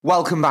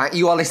Welcome back.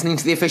 You are listening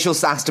to the official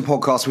SaaStr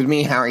podcast with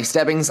me, Harry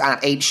Stebbings,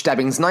 at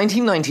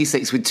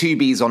hstebbings1996 with 2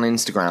 B's on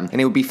Instagram,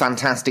 and it would be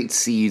fantastic to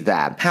see you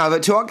there. However,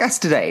 to our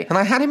guest today, and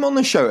I had him on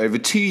the show over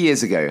 2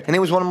 years ago, and it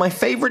was one of my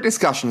favourite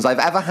discussions I've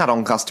ever had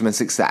on customer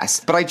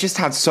success, but I just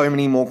had so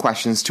many more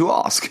questions to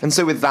ask. And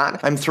so with that,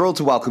 I'm thrilled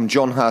to welcome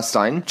John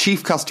Herstein,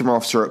 Chief Customer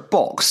Officer at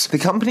Box, the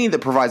company that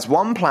provides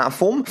one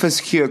platform for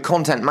secure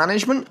content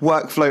management,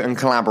 workflow and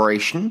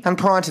collaboration. And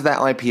prior to their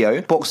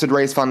IPO, Box had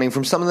raised funding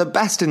from some of the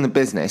best in the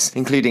business,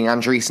 including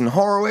Andreessen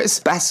Horowitz,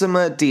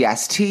 Bessemer,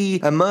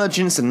 DST,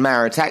 Emergence, and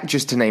Meritech,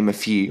 just to name a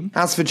few.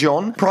 As for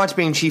John, prior to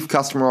being Chief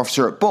Customer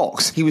Officer at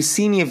Box, he was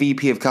Senior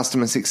VP of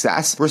Customer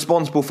Success,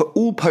 responsible for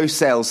all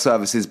post-sales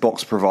services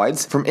Box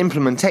provides, from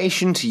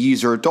implementation to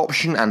user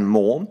adoption and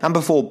more. And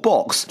before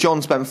Box,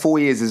 John spent 4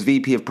 years as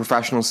VP of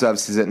Professional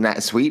Services at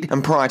NetSuite,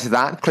 and prior to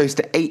that, close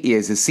to 8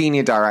 years as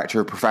Senior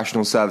Director of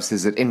Professional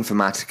Services at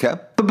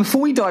Informatica. But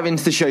before we dive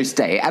into the show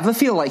today, ever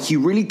feel like you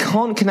really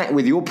can't connect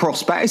with your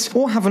prospects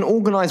or have an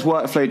organized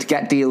workflow to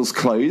get deals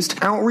closed?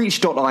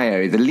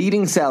 Outreach.io, the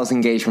leading sales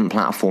engagement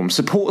platform,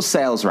 supports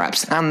sales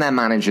reps and their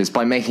managers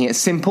by making it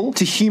simple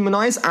to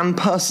humanize and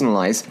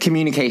personalize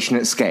communication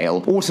at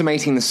scale,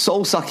 automating the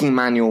soul-sucking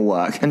manual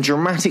work and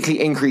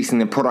dramatically increasing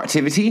the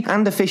productivity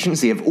and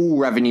efficiency of all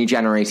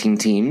revenue-generating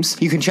teams.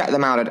 You can check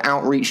them out at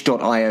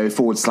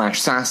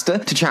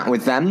outreach.io/SaaStr to chat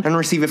with them and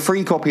receive a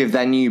free copy of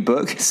their new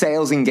book,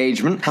 Sales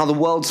Engagement: How the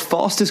World's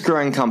Fastest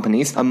Growing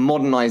Companies Are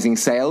Modernizing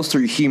Sales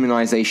Through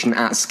Humanization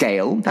at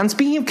Scale. And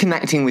speaking of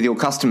connecting with your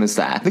customers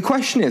there, the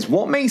question is,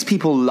 what makes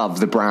people love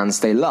the brands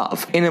they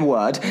love? In a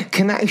word,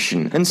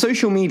 connection. And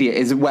social media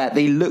is where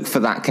they look for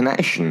that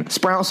connection.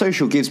 Sprout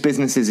Social gives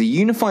businesses a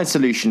unified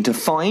solution to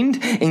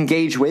find,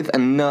 engage with,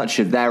 and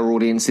nurture their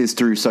audiences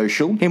through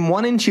social. In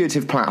one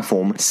intuitive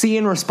platform, see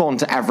and respond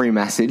to every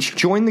message,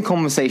 join the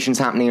conversations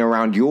happening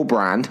around your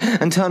brand,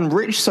 and turn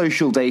rich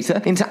social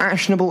data into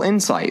actionable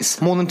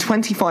insights. More than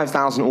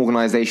 25,000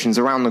 organizations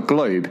around the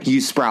globe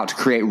use Sprout to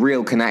create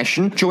real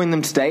connection. Join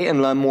them today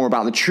and learn more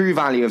about the true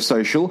value of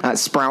social at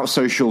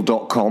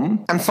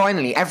sproutsocial.com. And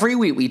finally, every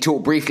week we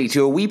talk briefly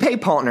to a WePay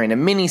partner in a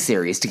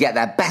mini-series to get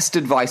their best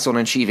advice on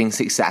achieving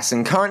success.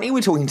 And currently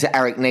we're talking to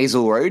Eric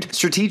Naselroad,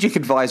 Strategic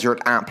Advisor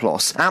at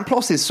Applos.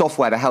 Applos is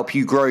software to help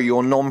you grow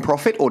your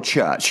non-profit or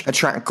church,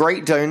 attract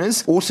great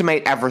donors,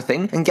 automate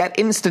everything, and get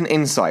instant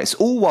insights,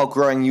 all while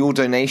growing your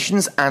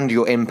donations and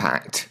your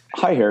impact.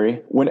 Hi,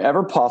 Harry.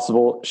 Whenever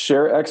possible,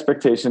 share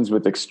expectations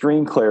with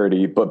extreme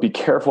clarity, but be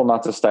careful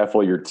not to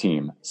stifle your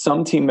team.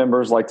 Some team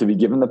members like to be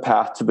given the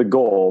path to the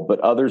goal,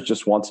 but others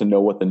just want to know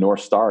what the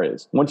North Star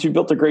is. Once you've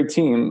built a great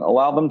team,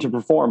 allow them to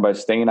perform by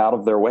staying out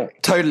of their way.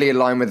 Totally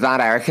aligned with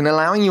that, Eric, and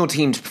allowing your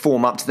team to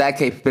perform up to their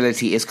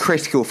capability is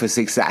critical for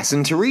success.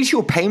 And to reach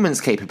your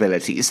payments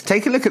capabilities,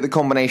 take a look at the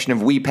combination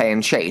of WePay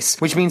and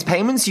Chase, which means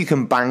payments you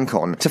can bank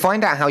on. To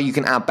find out how you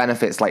can add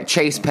benefits like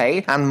Chase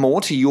Pay and more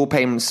to your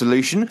payment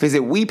solution,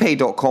 visit WePay.com/Harry.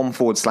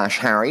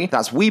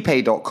 That's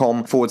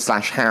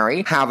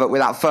WePay.com/Harry. However,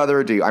 without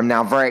further ado, I'm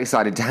now very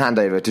excited to hand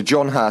over to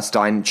John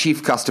Herstein,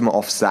 Chief Customer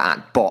Officer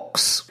at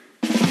Box.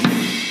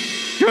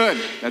 Good.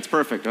 That's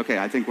perfect. Okay,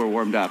 I think we're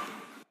warmed up.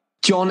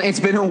 John, it's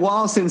been a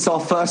while since our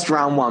first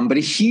round one, but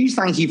a huge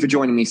thank you for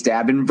joining me today.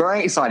 I've been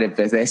very excited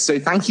for this, so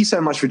thank you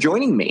so much for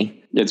joining me.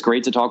 It's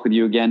great to talk with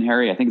you again,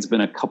 Harry. I think it's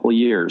been a couple of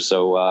years,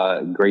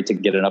 so great to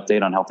get an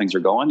update on how things are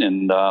going,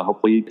 and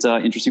hopefully it's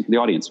interesting for the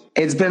audience.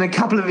 It's been a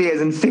couple of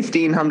years and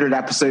 1,500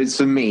 episodes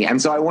for me,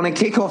 and so I want to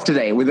kick off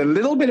today with a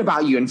little bit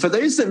about you. And for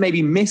those that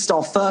maybe missed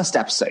our first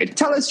episode,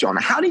 tell us, John,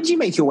 how did you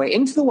make your way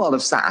into the world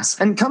of SaaS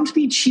and come to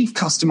be Chief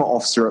Customer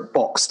Officer at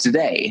Box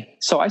today?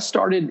 So I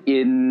started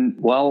in,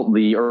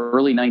 the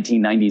early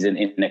 1990s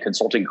in a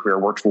consulting career,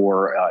 worked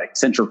for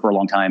Accenture for a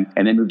long time,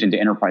 and then moved into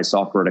enterprise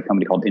software at a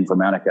company called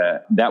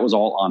Informatica. That was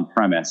all on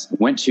premise.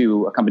 Went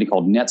to a company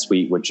called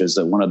NetSuite, which is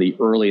one of the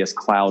earliest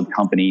cloud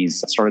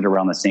companies, started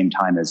around the same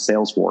time as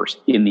Salesforce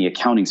in the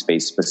accounting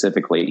space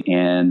specifically.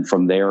 And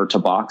from there to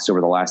Box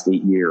over the last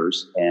 8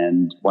 years.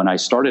 And when I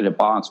started at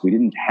Box, we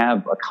didn't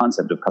have a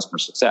concept of customer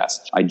success.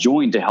 I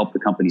joined to help the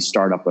company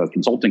start up a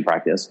consulting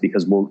practice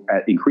because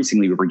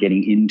increasingly we were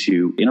getting into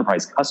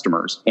enterprise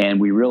customers,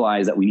 and we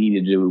realized that we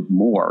needed to do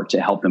more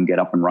to help them get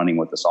up and running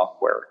with the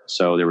software.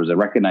 So there was a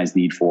recognized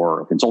need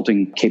for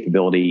consulting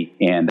capability,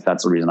 and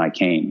that's the reason I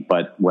came.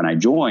 But when I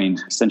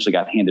joined, essentially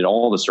got handed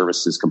all the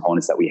services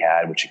components that we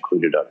had, which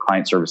included a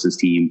client services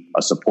team,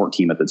 a support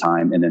team at the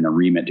time, and then a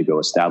remit to go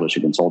establish a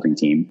consulting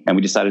team. And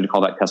we decided to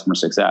call that customer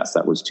success.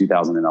 That was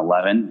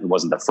 2011. It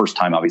wasn't the first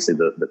time, obviously,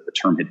 the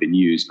term had been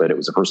used, but it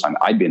was the first time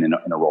I'd been in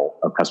a role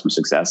of customer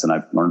success, and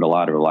I've learned a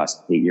lot over the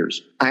last 8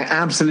 years. I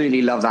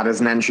absolutely love that that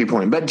as an entry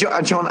point. But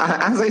John,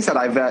 as I said,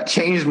 I've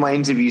changed my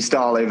interview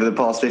style over the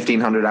past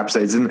 1,500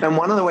 episodes. And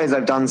one of the ways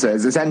I've done so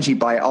is essentially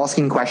by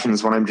asking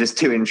questions when I'm just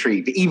too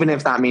intrigued, even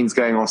if that means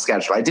going off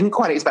schedule. I didn't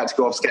quite expect to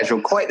go off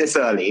schedule quite this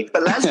early,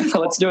 but let's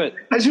do it.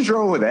 Let's just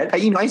roll with it.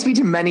 I speak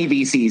to many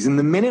VCs, and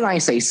the minute I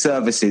say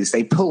services,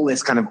 they pull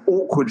this kind of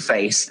awkward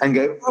face and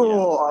go,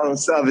 oh,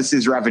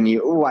 services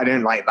revenue. Oh, I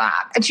don't like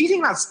that. And do you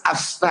think that's a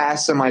fair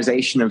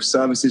summarization of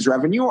services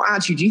revenue? Or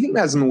actually, do you think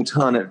there's an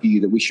alternate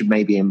view that we should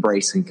maybe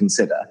embrace and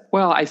consider?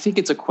 Well, I think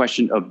it's a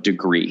question of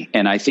degree.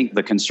 And I think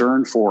the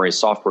concern for a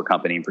software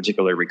company, in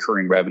particular a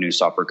recurring revenue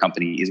software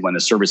company, is when the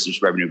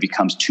services revenue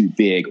becomes too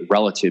big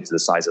relative to the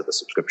size of the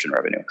subscription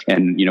revenue.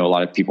 And, a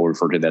lot of people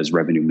refer to that as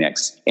revenue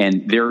mix.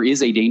 And there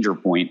is a danger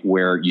point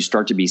where you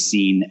start to be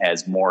seen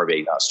as more of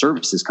a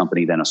services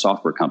company than a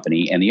software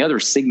company. And the other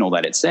signal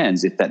that it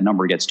sends, if that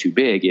number gets too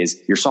big,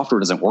 is your software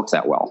doesn't work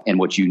that well. And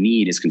what you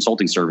need is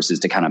consulting services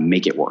to kind of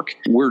make it work.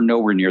 We're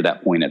nowhere near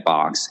that point at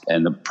Box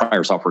and the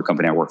prior software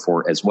company I worked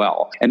for as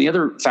well. And the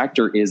other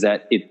factor is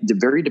that it's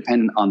very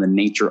dependent on the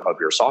nature of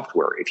your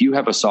software. If you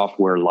have a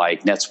software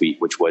like NetSuite,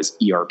 which was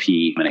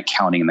ERP and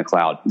accounting in the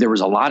cloud, there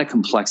was a lot of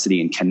complexity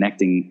in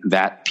connecting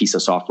that piece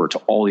of software to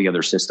all the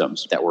other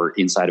systems that were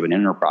inside of an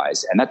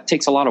enterprise. And that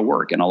takes a lot of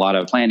work and a lot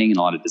of planning and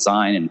a lot of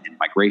design and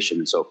migration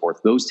and so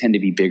forth. Those tend to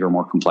be bigger,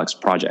 more complex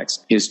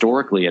projects.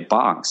 Historically at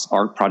Box,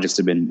 our projects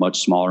have been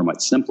much smaller,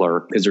 much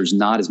simpler because there's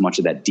not as much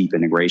of that deep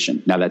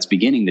integration. Now that's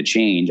beginning to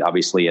change,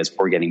 obviously, as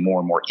we're getting more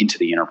and more into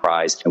the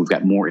enterprise and we've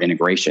got more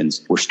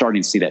integrations. We're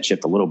starting to see that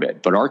shift a little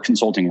bit, but our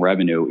consulting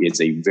revenue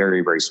is a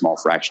very, very small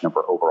fraction of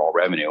our overall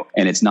revenue,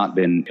 and it's not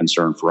been a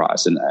concern for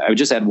us. And I would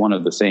just add one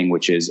other thing,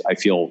 which is I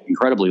feel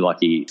incredibly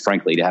lucky,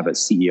 frankly, to have a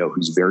CEO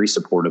who's very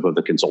supportive of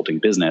the consulting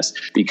business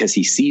because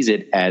he sees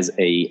it as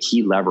a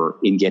key lever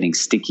in getting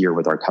stickier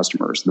with our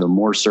customers. The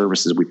more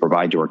services we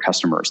provide to our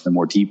customers, the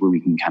more deeply we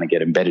can kind of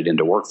get embedded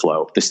into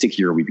workflow, the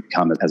stickier we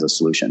become as a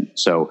solution.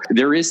 So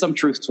there is some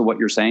truth to what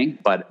you're saying,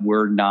 but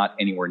we're not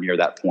anywhere near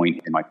that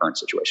point in my current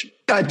situation.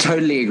 I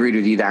totally agreed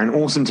with you there, and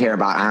awesome to hear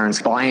about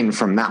Aaron's buy-in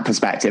from that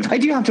perspective. I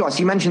do have to ask,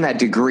 you mentioned that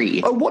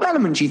degree. What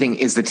element do you think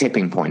is the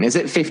tipping point? Is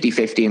it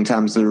 50-50 in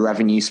terms of the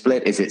revenue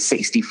split? Is it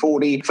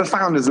 60-40? For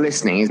founders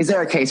listening, is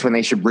there a case when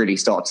they should really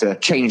start to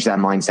change their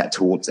mindset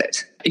towards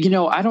it?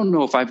 I don't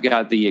know if I've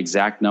got the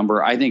exact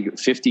number. I think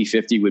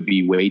 50-50 would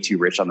be way too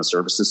rich on the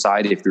services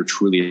side if you're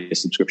truly a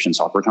subscription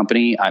software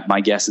company.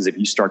 My guess is if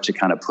you start to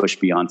kind of push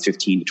beyond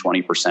 15 to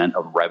 20%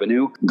 of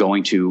revenue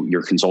going to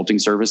your consulting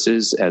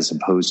services as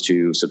opposed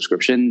to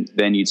subscription,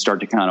 then you'd start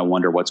to kind of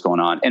wonder what's going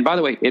on. And by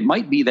the way, it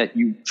might be that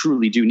you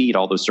truly do need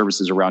all those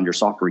services around your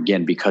software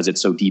again because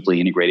it's so deeply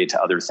integrated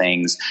to other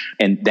things.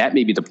 And that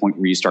may be the point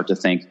where you start to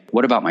think,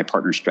 what about my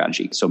partner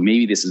strategy? So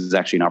maybe this is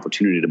actually an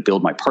opportunity to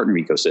build my partner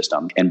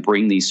ecosystem and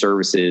bring these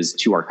services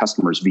to our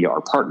customers via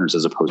our partners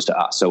as opposed to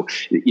us. So,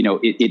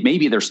 it may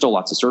be there's still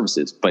lots of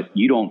services, but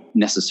you don't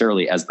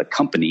necessarily, as the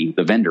company,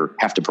 the vendor,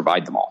 have to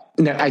provide them all.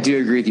 No, I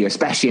do agree with you,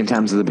 especially in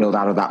terms of the build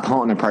out of that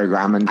partner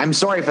program. And I'm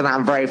sorry for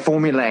that very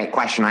formulaic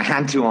question. I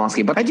had to ask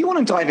it, but I do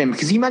want to dive in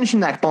because you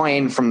mentioned that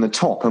buy-in from the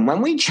top. And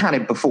when we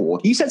chatted before,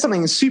 you said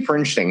something super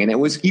interesting, and it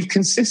was you've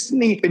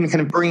consistently been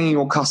kind of bringing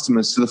your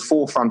customers to the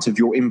forefront of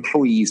your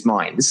employees'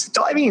 minds.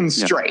 Diving in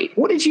straight,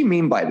 What did you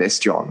mean by this,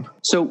 John?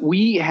 So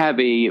we have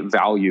a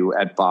value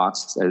at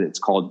Box. It's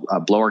called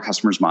Blow Our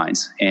Customers'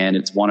 Minds. And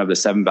it's one of the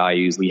 7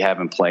 values we have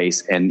in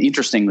place. And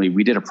interestingly,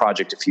 we did a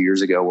project a few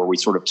years ago where we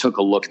sort of took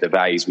a look at the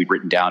values we'd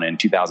written down in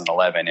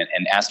 2011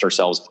 and asked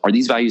ourselves, are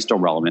these values still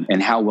relevant?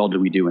 And how well do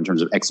we do in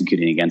terms of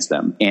executing against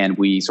them? And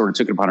we sort of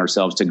took it upon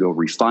ourselves to go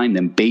refine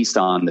them based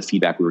on the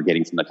feedback we were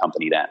getting from the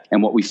company then.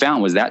 And what we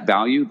found was that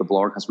value, the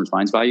Blow Our Customers'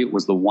 Minds value,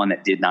 was the one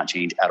that did not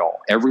change at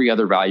all. Every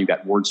other value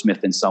got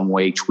wordsmithed in some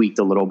way, tweaked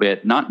a little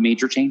bit, not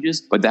major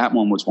changes, but that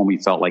one was one we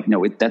felt like,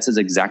 no, that says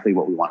exactly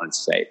what we wanted to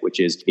say, which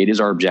is it is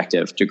our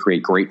objective to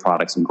create great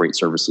products and great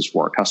services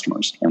for our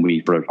customers. And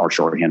we put our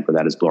shorthand for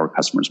that is Blow Our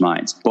Customers'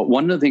 Minds. But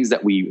one of the things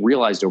that we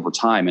realized over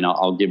time, and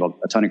I'll give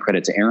a ton of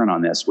credit to Aaron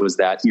on this, was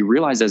that he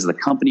realized as the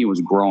company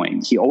was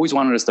growing, he always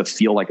wanted us to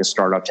feel like a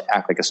startup, to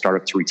act like a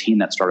startup, to retain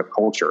that startup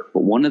culture.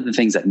 But one of the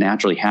things that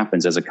naturally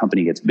happens as a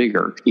company gets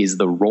bigger is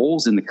the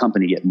roles in the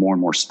company get more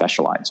and more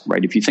specialized,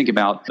 right? If you think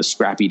about the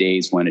scrappy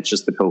days when it's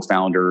just the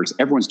co-founders,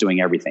 everyone's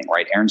doing everything,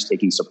 right? Aaron's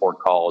taking support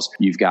calls.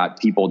 You've got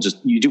people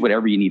you do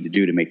whatever you need to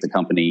do to make the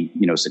company,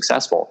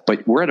 successful.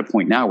 But we're at a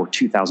point now where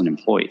 2,000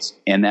 employees.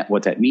 And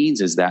what that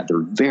means is that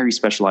they're very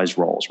specialized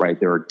roles, right?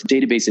 There are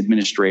database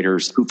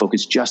administrators who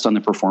focus just on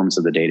the performance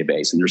of the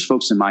database. And there's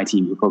folks in my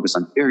team who focus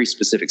on very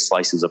specific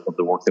slices of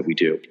the work that we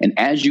do. And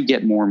as you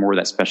get more and more of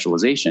that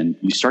specialization,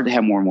 you start to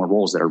have more and more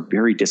roles that are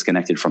very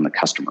disconnected from the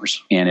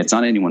customers. And it's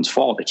not anyone's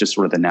fault. It's just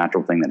sort of the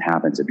natural thing that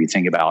happens. If you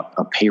think about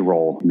a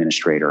payroll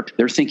administrator,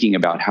 they're thinking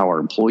about how our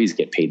employees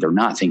get paid. They're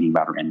not thinking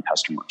about our end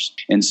customers.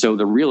 And so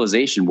the real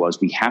realization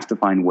was we have to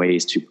find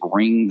ways to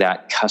bring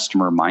that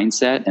customer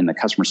mindset and the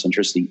customer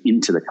centricity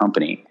into the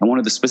company. And one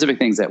of the specific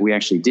things that we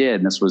actually did,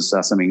 and this was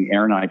something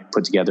Aaron and I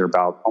put together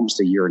about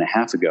almost a year and a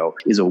half ago,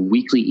 is a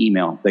weekly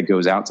email that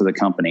goes out to the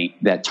company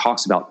that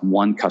talks about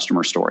one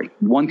customer story.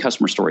 One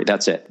customer story,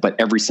 that's it. But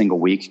every single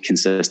week,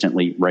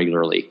 consistently,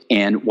 regularly.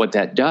 And what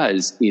that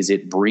does is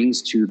it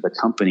brings to the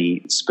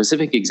company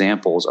specific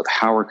examples of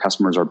how our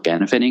customers are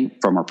benefiting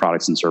from our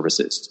products and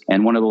services.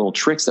 And one of the little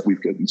tricks that we've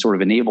sort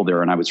of enabled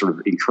there, and I would sort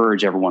of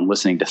encourage everyone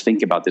listening to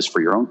think about this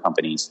for your own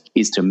companies,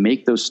 is to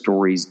make those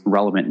stories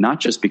relevant, not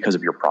just because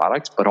of your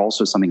product, but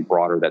also something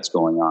broader that's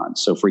going on.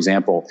 So for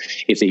example,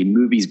 if a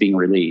movie's being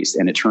released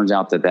and it turns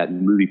out that that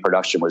movie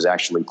production was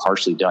actually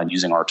partially done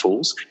using our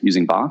tools,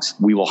 using Box,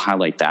 we will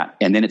highlight that.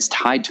 And then it's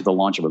tied to the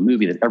launch of a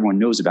movie that everyone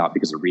knows about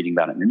because they're reading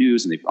about it in the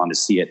news and they've gone to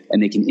see it,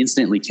 and they can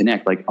instantly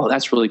connect like, oh,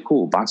 that's really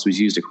cool. Box was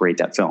used to create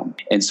that film.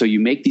 And so you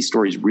make these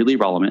stories really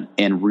relevant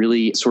and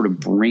really sort of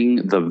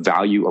bring the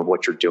value of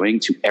what you're doing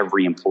to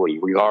every employee,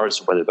 regardless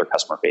of whether they're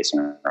customer facing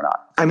or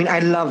not. I mean, I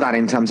love that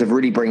in terms of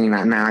really bringing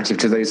that narrative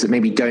to those that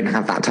maybe don't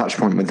have that touch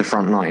point with the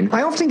front line.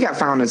 I often get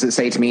founders that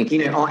say to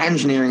me, our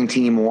engineering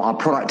team or our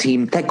product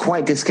team, they're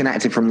quite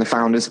disconnected from the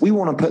founders. We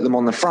want to put them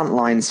on the front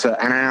lines for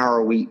an hour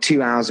a week,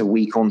 2 hours a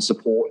week on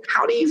support.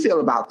 How do you feel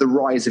about the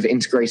rise of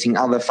integrating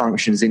other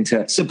functions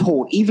into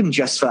support, even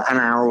just for an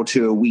hour or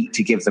two a week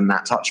to give them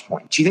that touch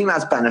point? Do you think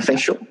that's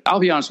beneficial? I'll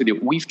be honest with you.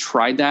 We've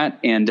tried that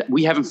and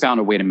we haven't found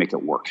a way to make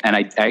it work. And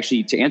I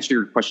actually, to answer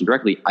your question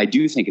directly, I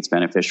do think it's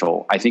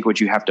beneficial. I think what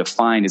you have to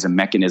find is a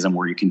mechanism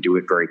where you can do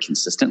it very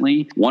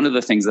consistently. One of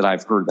the things that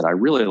I've heard that I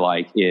really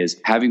like is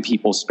having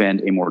people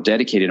spend a more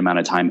dedicated amount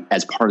of time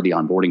as part of the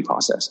onboarding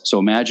process. So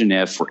imagine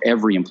if for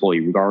every employee,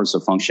 regardless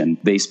of function,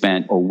 they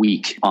spent a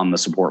week on the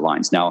support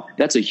lines. Now,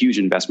 that's a huge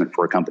investment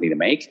for a company to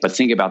make, but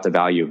think about the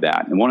value of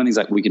that. And one of the things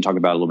that we can talk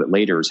about a little bit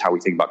later is how we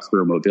think about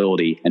career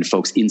mobility and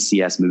folks in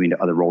CS moving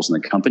to other roles in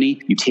the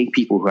company. You take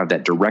people who have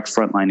that direct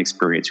frontline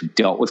experience, who've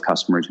dealt with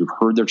customers, who've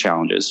heard their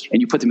challenges,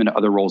 and you put them into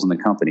other roles in the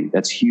company.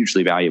 That's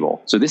hugely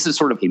valuable. So this is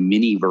sort of a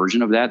mini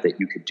version of that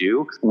you could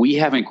do. We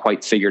haven't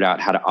quite figured out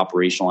how to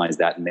operationalize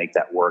that and make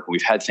that work.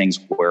 We've had things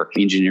where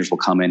engineers will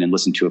come in and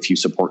listen to a few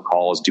support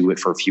calls, do it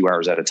for a few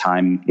hours at a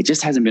time. It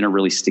just hasn't been a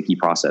really sticky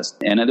process.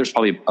 And there's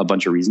probably a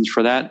bunch of reasons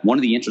for that. One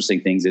of the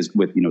interesting things is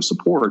with,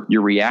 support,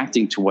 you're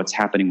reacting to what's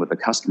happening with the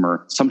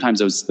customer. Sometimes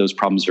those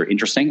problems are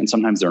interesting and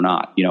sometimes they're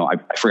not.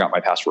 I forgot my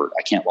password.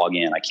 I can't log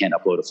in. I can't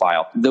upload a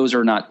file. Those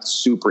are not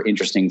super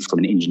interesting from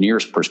an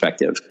engineer's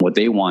perspective. What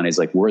they want is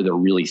like, where are the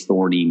really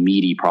thorny,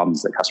 meaty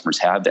problems that customers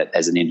have that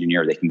as an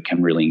engineer they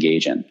can really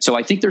engage in. So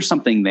I think there's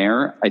something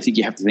there. I think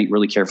you have to think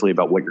really carefully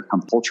about what your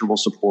culture will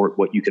support,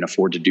 what you can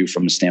afford to do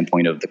from the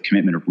standpoint of the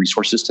commitment of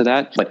resources to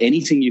that. But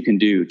anything you can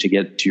do to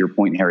get to your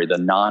point, Harry, the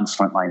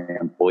non-frontline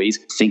employees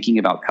thinking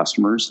about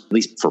customers, at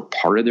least for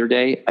part of their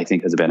day, I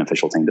think is a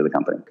beneficial thing to the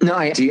company. No,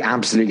 I do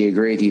absolutely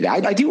agree with you there.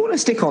 I do want to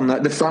stick on the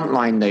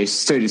frontline, though,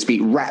 so to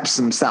speak, reps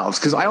themselves,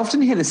 because I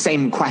often hear the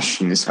same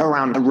questions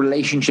around a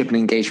relationship and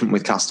engagement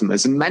with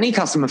customers. And many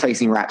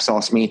customer-facing reps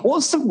ask me,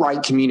 what's the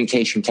right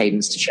communication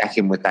cadence to check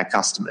in with their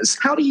customers?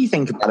 How do you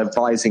think about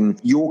advising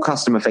your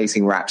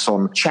customer-facing reps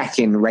on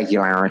check-in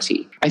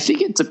regularity? I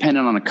think it's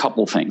dependent on a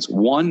couple things.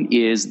 One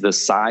is the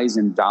size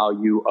and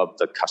value of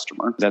the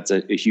customer. That's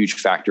a huge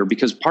factor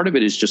because part of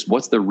it is just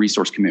what's the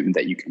resource commitment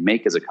that you can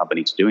make as a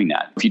company to doing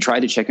that. If you try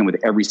to check in with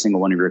every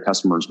single one of your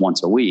customers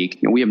once a week,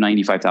 we have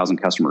 95,000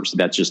 customers.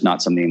 That's just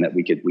not something that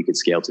we could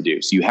scale to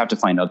do. So you have to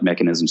find other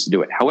mechanisms to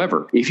do it.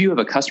 However, if you have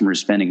a customer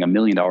spending $1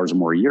 million or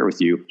more a year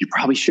with you, you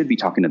probably should be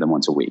talking to them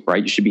once a week,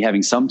 right? You should be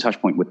having some touch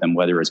point with them,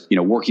 whether it's,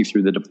 working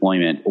through the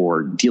deployment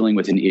or dealing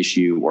with an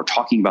issue or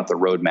talking about the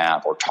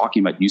roadmap or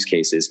talking about use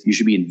cases. You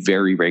should be in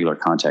very regular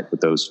contact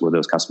with those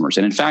customers.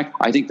 And in fact,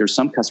 I think there's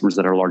some customers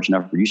that are large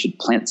enough where you should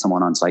plant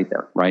someone on site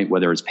there, right?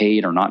 Whether it's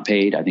paid or not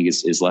paid, I think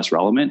is less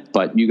relevant.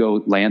 But you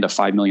go land a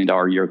 $5 million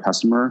a year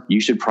customer, you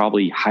should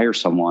probably hire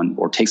someone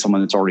or take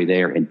someone that's already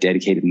there and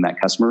dedicate them to that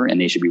customer, and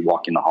they should be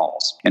walking the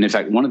halls. And in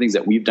fact, one of the things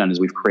that we've done is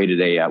we've created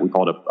we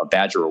call it a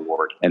Badger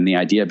Award. And the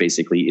idea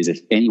basically is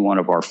if any one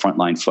of our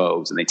frontline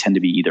folks, and they tend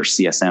to be either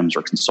CSMs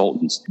or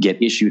consultants,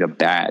 get issued a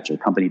badge, a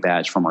company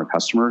badge from our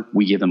customer,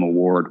 we give them an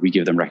award, we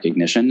give them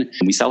recognition,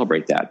 and we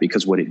celebrate that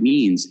because what it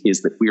means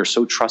is that we are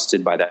so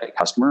trusted by that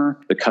customer.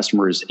 The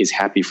customer is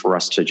happy for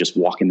us to just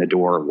walk in the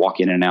door, walk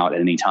in and out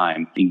at any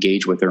time,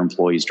 engage with their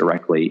employees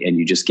directly, and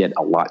you just get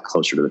a lot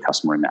closer to the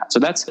customer in that. So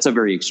that's a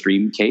very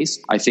extreme case.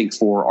 I think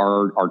for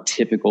our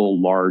typical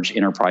large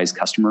enterprise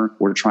customer,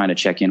 we're trying to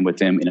check in with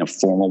them in a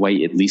formal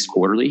way, at least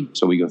quarterly.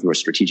 So we go through a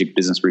strategic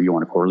business review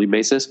on a quarterly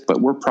basis,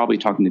 but we're probably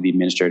talking to the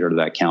administrator of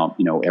that account,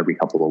 every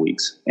couple of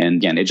weeks. And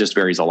again, it just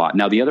varies a lot.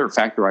 Now, the other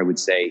factor I would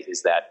say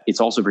is that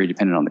it's also very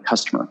dependent on the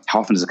customer.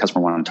 How often does the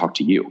customer want to talk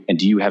to you? And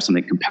do you have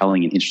something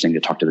compelling and interesting to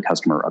talk to the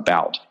customer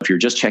about? If you're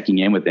just checking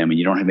in with them and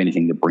you don't have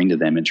anything to bring to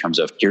them in terms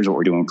of here's what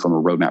we're doing from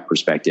a roadmap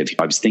perspective,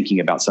 I was thinking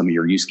about some of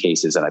your use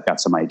cases and I've got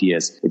some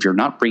ideas. If you're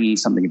not bringing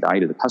something of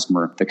value to the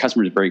customer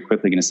is very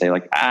quickly going to say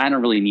like, I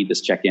don't really need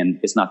this check-in.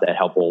 It's not that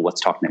helpful. Let's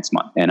talk next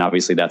month. And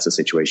obviously that's a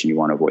situation you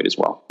want to avoid as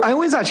well. I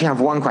always actually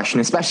have one question,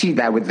 especially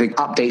there with the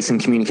updates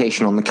and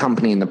communication on the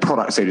company and the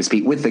product, so to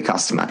speak, with the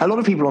customer. A lot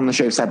of people on the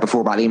show said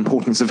before about the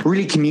importance of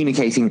really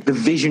communicating the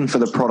vision for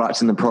the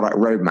product and the product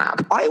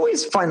roadmap. I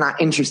always find that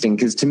interesting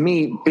because to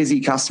me,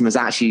 busy customers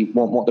actually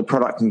want what the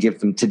product can give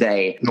them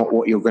today, not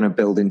what you're going to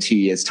build in 2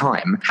 years'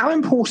 time. How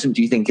important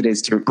do you think it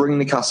is to bring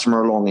the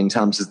customer along in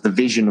terms of the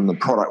vision and the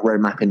product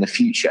roadmap in the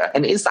future?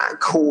 And is that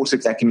core to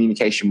their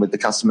communication with the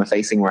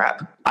customer-facing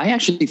rep? I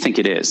actually think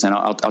it is, and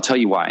I'll tell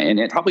you why. And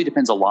it probably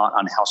depends a lot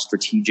on how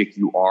strategic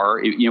you are.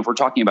 If we're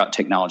talking about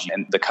technology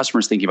and the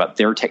customer's thinking about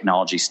their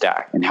technology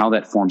stack and how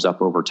that forms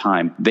up over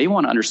time, they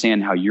want to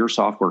understand how your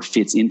software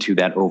fits into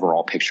that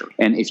overall picture.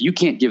 And if you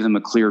can't give them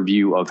a clear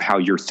view of how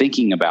you're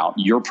thinking about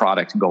your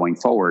product going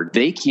forward,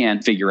 they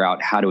can't figure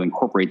out how to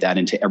incorporate that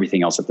into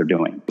everything else that they're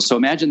doing. So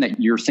imagine that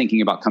you're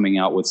thinking about coming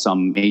out with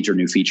some major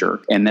new feature,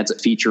 and that's a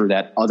feature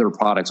that other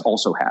products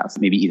also have,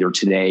 maybe either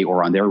today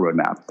or on their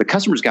roadmap. The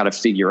customer's got to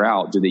figure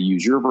out, do they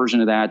use your version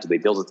of that? Do they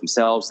build it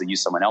themselves? Do they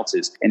use someone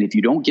else's? And if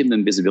you don't give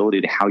them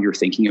visibility to how you're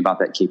thinking about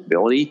that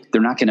capability,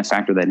 they're not going to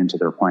factor that into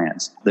their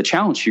plans. The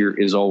challenge here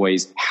is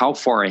always, how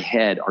far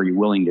ahead are you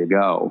willing to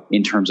go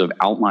in terms of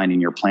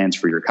outlining your plans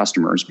for your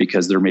customers?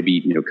 Because there may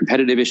be,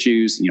 competitive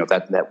issues, if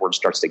that word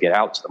starts to get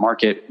out to the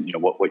market,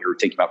 what you're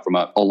thinking about from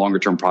a longer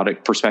term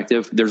product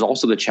perspective. There's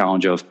also the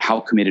challenge of how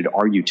committed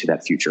are you to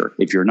that future?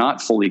 If you're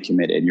not fully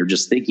committed, you're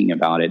just thinking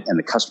about it and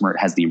the customer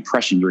has the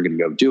impression you're going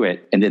to go do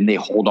it, and then they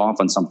hold off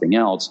on something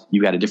else,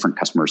 you got a different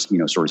customer,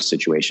 sort of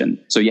situation.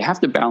 So you have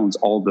to balance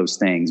all of those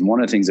things. One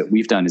of the things that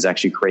we've done is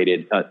actually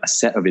created a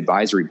set of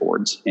advisory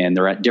boards, and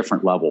they're at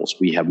different levels.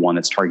 We have one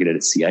that's targeted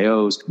at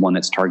CIOs, one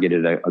that's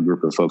targeted at a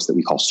group of folks that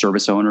we call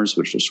service owners,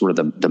 which are sort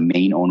of the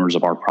main owners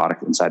of our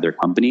product inside their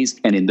companies.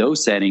 And in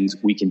those settings,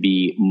 we can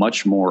be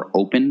much more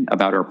open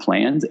about our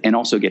plans and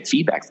also get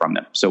feedback from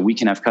them. So we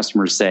can have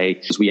customers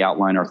say, as we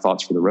outline our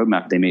thoughts for the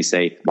roadmap, they may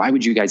say, why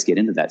would you guys get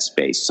into that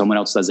space? Someone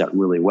else does that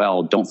really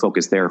well. Don't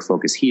focus there,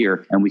 focus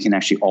here. And we can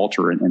actually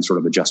alter and sort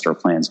of adjust our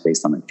plans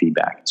based on that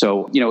feedback.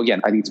 So,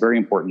 again, I think it's very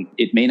important.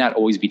 It may not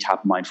always be top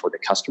of mind for the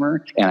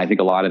customer. And I think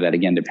a lot of that,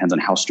 again, depends on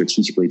how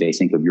strategically they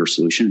think of your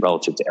solution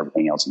relative to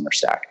everything else in their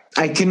stack.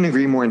 I couldn't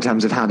agree more in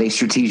terms of how they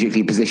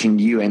strategically position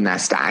you in their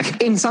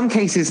stack. In some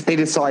cases, they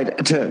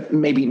decide to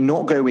maybe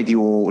not go with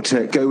you or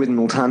to go with an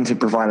alternative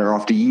provider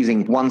after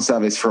using one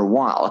service for a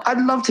while. I'd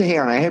love to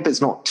hear, and I hope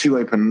it's not too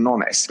open and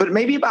honest, but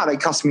maybe about a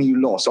customer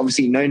you lost,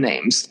 obviously no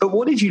names, but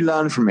what did you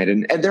learn from it?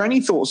 And are there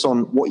any thoughts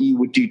on what you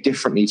would do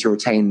differently to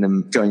retain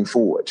them going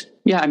forward?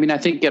 Yeah, I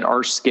think at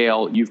our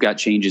scale, you've got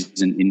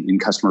changes in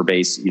customer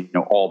base,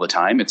 all the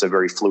time. It's a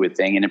very fluid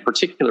thing. And in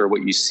particular,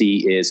 what you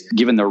see is,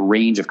 given the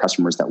range of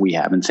customers that we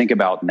have, and think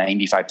about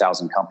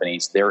 95,000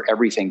 companies, they're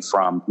everything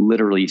from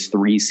literally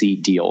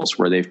 3-seat deals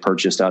where they've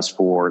purchased us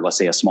for, let's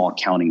say, a small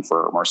accounting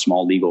firm or a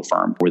small legal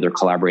firm where they're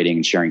collaborating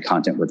and sharing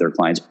content with their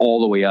clients,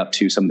 all the way up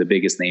to some of the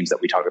biggest names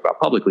that we talk about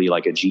publicly,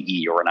 like a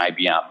GE or an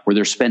IBM, where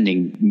they're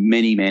spending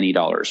many, many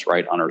dollars,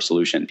 right, on our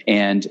solution.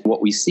 And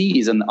what we see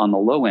is on the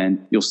low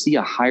end, you'll see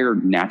a higher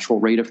natural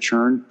rate of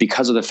churn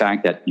because of the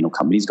fact that,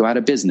 companies go out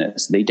of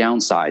business, they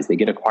downsize, they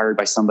get acquired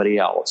by somebody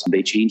else,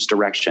 they change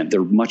direction.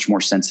 They're much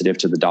more sensitive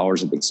to the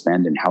dollars that they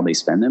spend and how they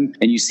spend them.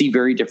 And you see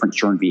very different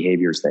churn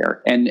behaviors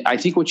there. And I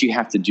think what you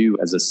have to do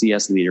as a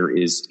CS leader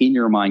is, in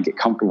your mind, get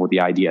comfortable with the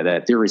idea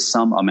that there is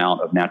some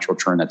amount of natural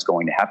churn that's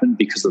going to happen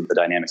because of the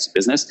dynamics of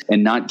business,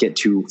 and not get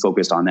too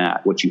focused on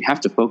that. What you have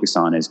to focus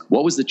on is,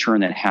 what was the churn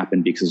that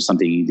happened because of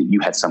something that you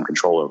had some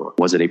control over?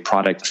 Was it a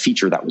product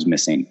feature that was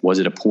missing? Was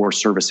it a poor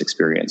service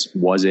experience?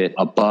 Was it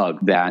a bug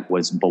that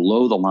was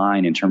below the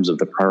line in terms of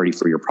the priority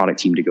for your product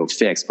team to go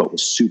fix, but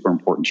was super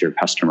important to your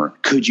customer?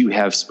 Could you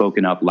have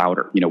spoken up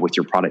louder, with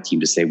your product team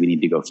to say, we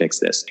need to go fix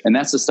this? And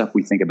that's the stuff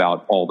we think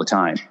about all the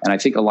time. And I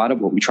think a lot of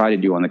what we try to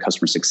do on the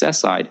customer success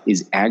side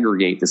is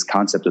aggregate this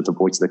concept of the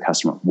voice of the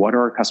customer. What are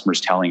our customers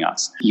telling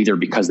us? Either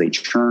because they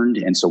churned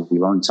and so we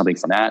learned something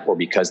from that, or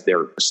because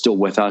they're still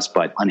with us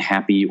but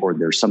unhappy, or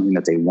there's something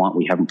that they want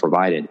we haven't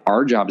provided.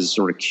 Our job is to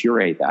sort of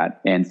curate that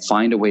and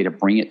find a way to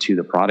bring it to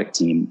the product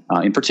team.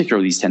 In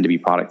particular, these tend to be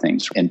product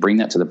things, and bring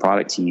that to the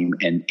product team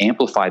and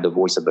amplify the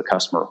voice of the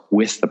customer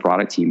with the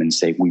product team and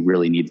say, we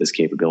really need this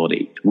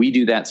capability. We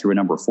do that through a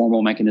number of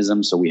formal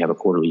mechanisms. So we have a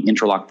quarterly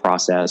interlock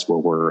process where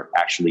we're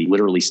actually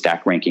literally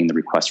stack ranking the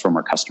requests from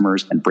our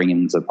customers and bringing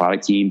them to the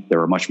product team.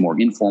 There are much more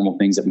informal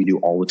things that we do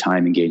all the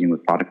time, engaging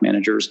with product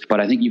managers. But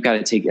I think you've got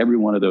to take every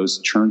one of those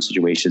churn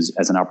situations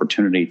as an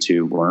opportunity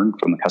to learn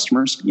from the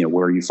customers,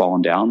 where you've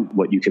fallen down,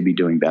 what you could be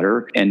doing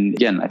better. And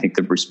again, I think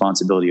the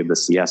responsibility of the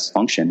CS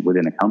function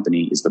within a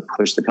company is to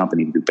push the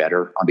company to do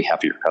better on behalf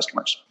of your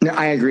customers. No,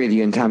 I agree with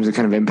you in terms of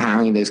kind of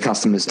empowering those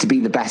customers to be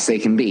the best they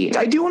can be.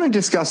 I do want to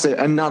discuss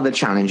another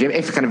challenge.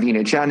 If kind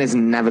of, churn is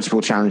an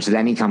inevitable challenge that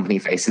any company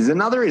faces.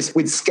 Another is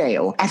with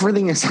scale.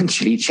 Everything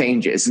essentially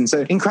changes. And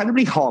so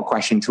incredibly hard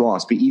question to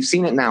ask, but you've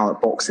seen it now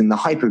at Box in the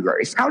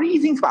hypergrowth. How do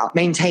you think about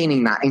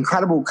maintaining that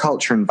incredible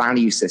culture and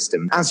value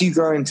system as you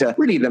grow into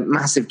really the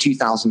massive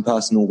 2,000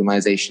 person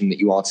organization that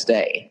you are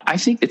today? I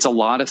think it's a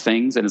lot of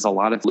things, and it's a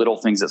lot of little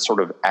things that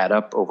sort of add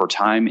up over time.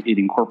 time, it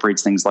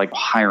incorporates things like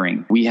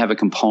hiring. We have a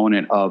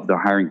component of the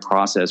hiring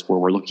process where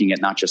we're looking at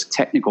not just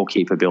technical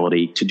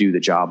capability to do the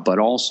job, but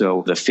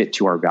also the fit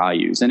to our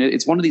values. And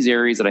it's one of these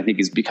areas that I think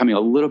is becoming a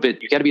little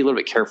bit, you got to be a little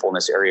bit careful in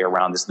this area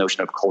around this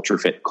notion of culture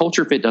fit.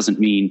 Culture fit doesn't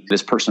mean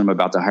this person I'm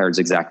about to hire is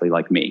exactly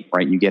like me,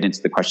 right? You get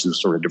into the questions of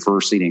sort of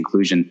diversity and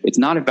inclusion. It's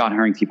not about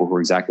hiring people who are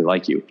exactly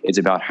like you. It's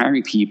about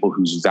hiring people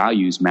whose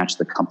values match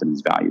the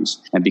company's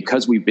values. And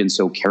because we've been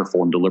so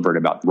careful and deliberate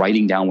about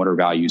writing down what our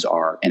values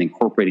are and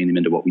incorporating them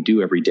into what we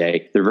do every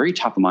day, they're very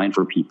top of mind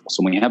for people.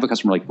 So when you have a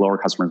customer like blow our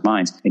customers'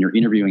 minds and you're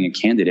interviewing a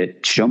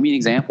candidate, show me an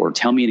example or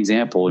tell me an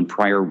example in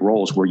prior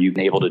roles where you've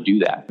been able to do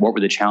that. What were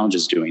the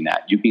challenges doing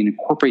that? You can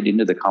incorporate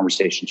into the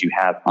conversations you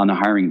have on the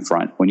hiring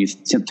front. When you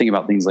think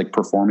about things like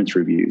performance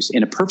reviews,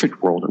 in a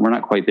perfect world, and we're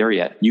not quite there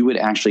yet, you would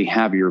actually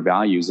have your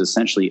values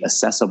essentially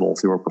accessible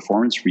through a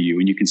performance review.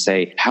 And you can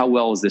say, how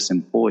well is this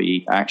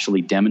employee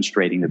actually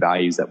demonstrating the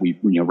values that we've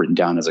written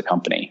down as a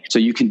company? So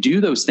you can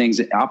do those things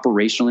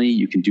operationally.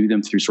 You can do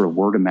them through sort of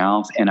word of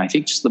mouth. And I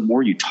think just the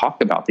more you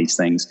talk about these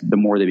things, the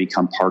more they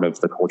become part of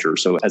the culture.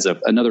 So as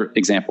another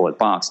example at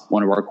Box,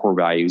 one of our core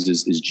values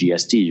is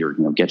GSD, or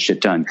get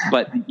shit done.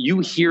 But you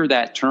hear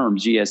that term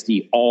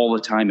GSD all the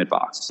time at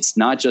Box. It's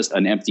not just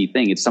an empty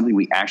thing. It's something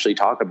we actually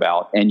talk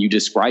about, and you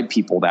describe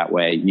people that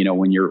way.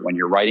 When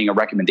you're writing a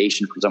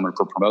recommendation for someone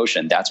for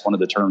promotion, that's one of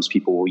the terms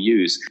people will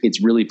use.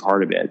 It's really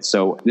part of it.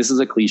 So this is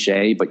a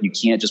cliche, but you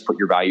can't just put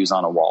your values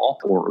on a wall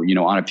or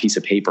on a piece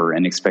of paper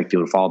and expect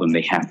people to follow them.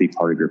 They have to be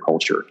part of your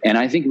culture. And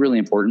I think really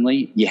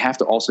importantly, you have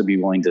to also be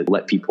willing to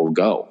let people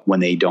go when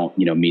they don't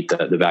meet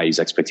the values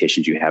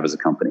expectations you have as a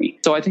company.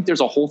 So I think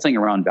there's a whole thing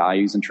around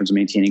values in terms of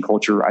maintaining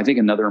culture. I think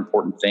another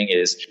important thing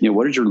is,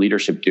 what is your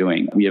leadership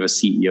doing? We have a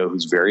CEO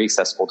who's very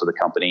accessible to the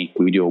company.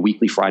 We do a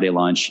weekly Friday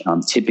lunch.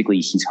 Typically,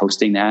 he's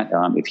hosting that.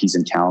 If he's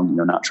in town,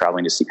 not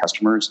traveling to see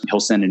customers, he'll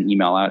send an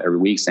email out every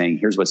week saying,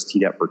 here's what's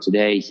teed up for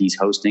today. He's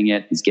hosting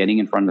it. He's getting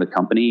in front of the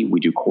company. We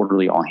do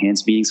quarterly all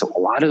hands meetings. So a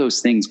lot of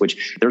those things,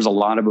 which there's a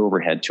lot of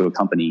overhead to a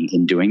company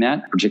in doing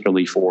that,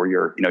 particularly for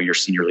your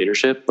senior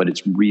leadership, but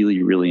it's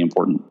really, really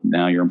important.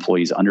 Now your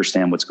employees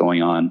understand what's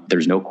going on.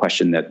 There's no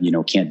question that,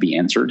 can't be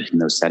answered in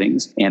those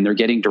settings, and they're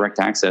getting direct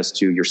access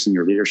to your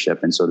senior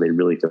leadership. And so they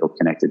really feel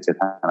connected to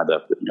kind of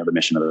the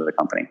mission of the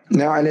company.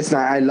 No,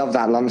 I love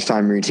that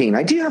lunchtime routine.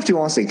 I do have to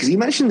ask it, because you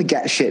mentioned the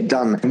get shit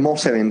done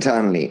motto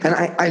internally, and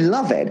I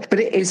love it, but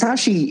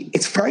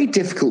it's very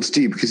difficult to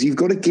do because you've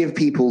got to give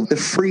people the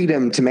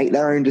freedom to make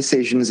their own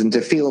decisions and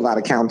to feel that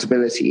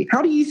accountability.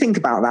 How do you think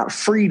about that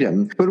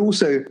freedom, but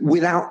also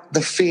without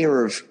the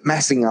fear of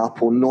messing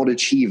up or not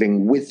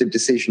achieving with the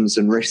decisions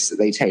and risks that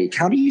they take?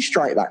 How do you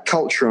strike that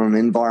cultural and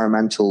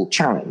environmental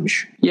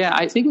challenge? Yeah,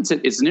 I think it's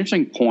an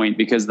interesting point,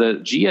 because the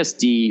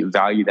GSD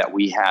value that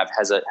we have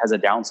has a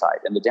downside.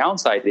 And the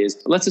downside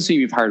is, let's assume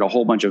you've hired a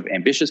whole bunch of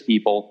ambitious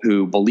people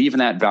who believe in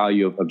that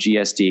value of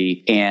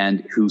GSD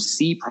and who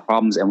see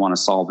problems and want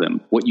to solve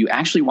them. What you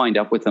actually wind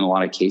up with in a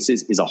lot of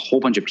cases is a whole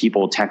bunch of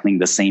people tackling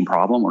the same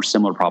problem or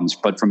similar problems,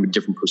 but from a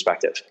different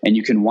perspective. And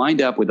you can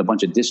wind up with a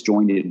bunch of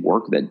disjointed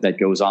work that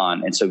goes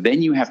on. And so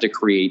then you have to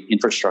create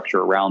infrastructure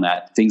around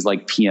that, things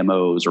like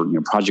PMOs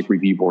or project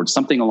review boards,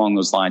 something along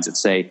those lines that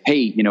say,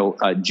 hey,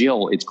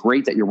 Jill, it's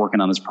great that you're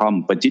working on this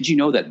problem, but did you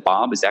know that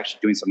Bob is actually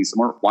doing something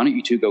similar? Why don't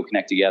you two go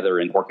connect together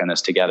and work on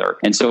this together?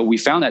 And so we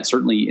found that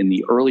certainly in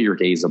the earlier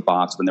days of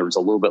Box, when there was a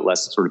little bit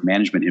less sort of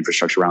management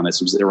infrastructure around this,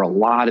 there were a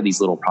lot of these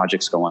little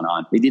projects going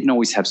on. They didn't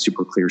always have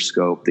super clear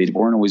scope. They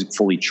weren't always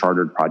fully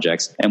chartered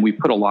projects. And we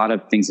put a lot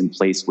of things in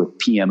place with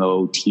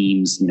PMO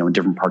teams, in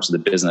different parts of the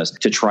business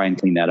to try and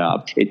clean that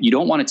up. You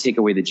don't want to take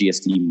away the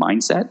GSD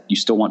mindset. You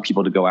still want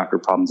people to go after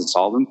problems and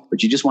solve them,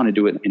 but you just want to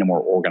do it in a more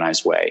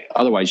organized way.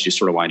 Otherwise, you just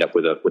sort of wind up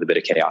with a bit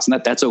of chaos.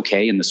 And that's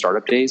okay in the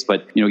startup days.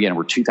 But, again,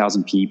 we're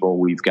 2,000 people.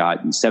 We've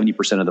got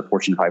 70% of the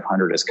Fortune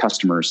 500 as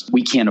customers.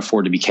 We can't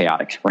afford to be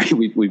chaotic, right?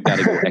 We've got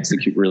to go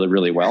execute really,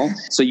 really well.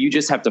 So you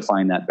just have to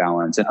find that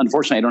balance. And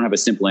unfortunately, I don't have a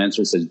simple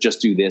answer that says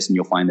just do this and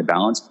you'll find the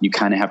balance. You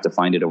kind of have to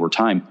find it over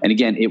time. And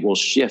again, it will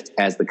shift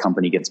as the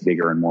company gets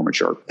bigger and more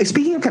mature.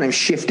 Speaking of kind of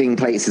shifting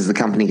places, the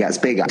company gets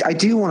bigger, I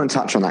do want to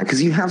touch on that,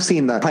 because you have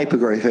seen the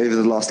hypergrowth over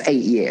the last 8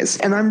 years.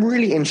 And I'm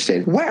really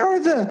interested, where are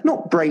the,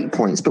 not break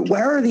points, but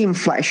where are the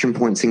inflection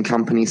points in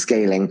company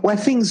scaling where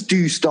things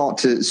do start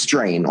to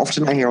strain?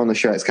 Often I hear on the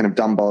show, it's kind of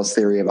Dunbar's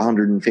theory of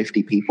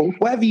 150 people.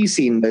 Where have you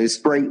seen those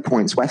break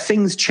points where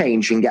things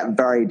change and get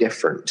very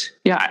different?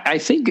 Yeah, I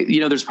think,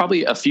 there's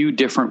probably a few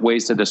different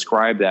ways to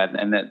describe that.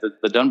 And that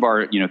the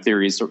Dunbar,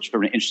 theory is sort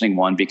of an interesting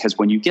one, because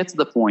when you get to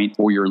the point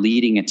where you're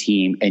leading a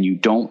team and you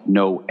don't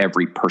know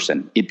every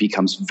person, it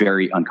becomes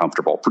very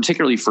uncomfortable,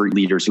 particularly for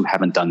leaders who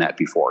haven't done that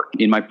before.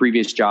 In my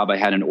previous job, I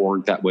had an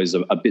org that was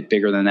a bit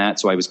bigger than that.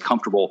 So I was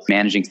comfortable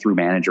managing through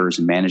managers directors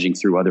and managing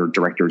through other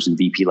directors and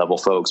VP level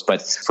folks.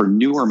 But for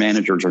newer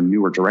managers or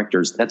newer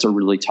directors, that's a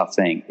really tough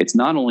thing. It's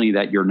not only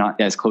that you're not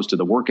as close to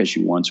the work as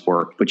you once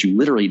were, but you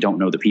literally don't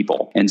know the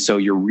people. And so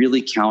you're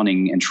really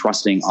counting and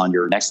trusting on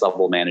your next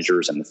level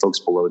managers and the folks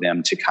below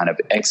them to kind of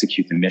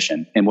execute the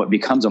mission. And what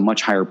becomes a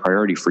much higher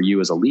priority for you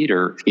as a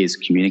leader is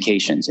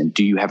communications. And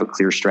do you have a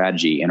clear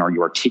strategy? And are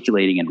you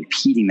articulating and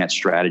repeating that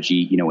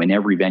strategy, in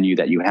every venue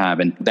that you have?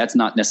 And that's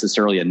not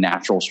necessarily a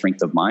natural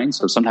strength of mine.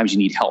 So sometimes you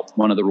need help.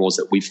 One of the roles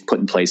that we've put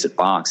in place at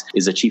Box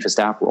is a chief of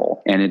staff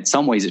role. And in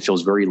some ways it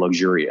feels very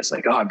luxurious.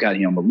 Like, oh, I've got,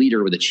 I'm a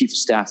leader with a chief of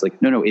staff.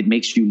 Like, no, it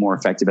makes you more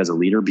effective as a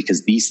leader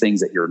because these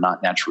things that you're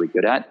not naturally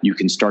good at, you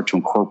can start to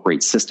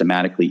incorporate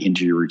systematically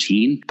into your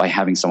routine by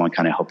having someone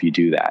kind of help you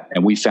do that.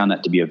 And we found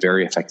that to be a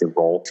very effective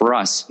role for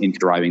us in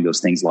driving those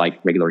things like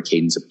regular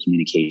cadence of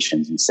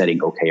communications and setting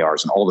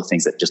OKRs and all the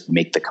things that just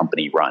make the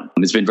company run.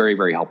 And it's been very,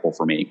 very helpful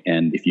for me.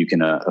 And if you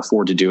can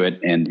afford to do it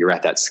and you're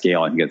at that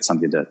scale, I think it's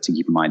something to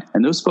keep in mind.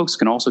 And those folks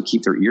can also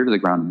keep their ear to the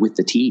ground with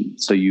the team.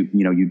 So you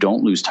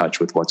don't lose touch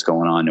with what's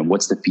going on and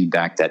what's the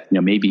feedback that,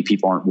 maybe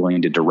people aren't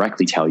willing to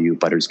directly tell you,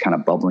 but is kind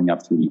of bubbling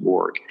up through the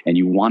org. And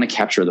you want to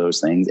capture those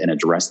things and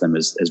address them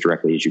as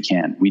directly as you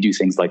can. We do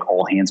things like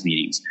all hands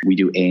meetings. We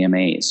do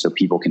AMAs so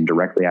people can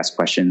directly ask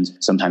questions.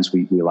 Sometimes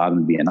we allow them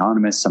to be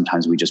anonymous.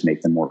 Sometimes we just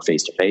make them more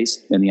face to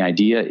face. And the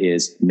idea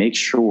is make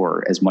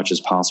sure as much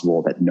as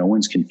possible that no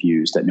one's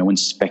confused, that no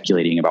one's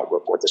speculating about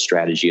what the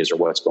strategy is or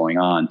what's going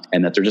on,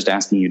 and that they're just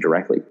asking you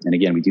directly. And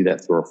again, we do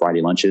that through our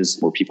Friday lunches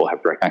where people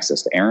have direct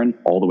access to Aaron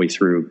all the way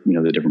through,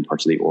 the different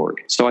parts of the org.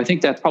 So I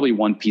think that's probably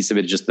one piece of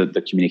it, just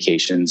the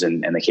communications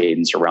and the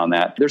cadence around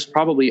that. There's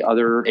probably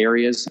other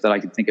areas that I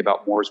could think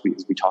about more as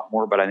we talk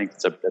more, but I think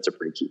that's a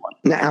pretty key one.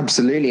 No,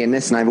 absolutely. And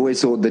listen, I've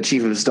always thought the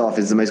chief of staff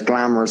is the most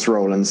glamorous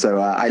role. And so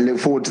I look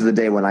forward to the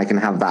day when I can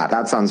have that.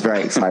 That sounds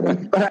very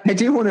exciting. But I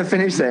do want to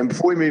finish there. And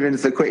before we move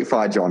into the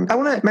quickfire, John, I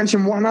want to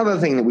mention one other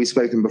thing that we've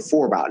spoken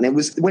before about. And it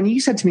was when you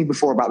said to me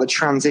before about the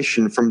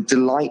transition from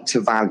delight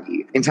to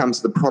value in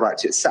terms of the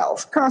product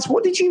itself. Can I ask,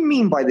 what did you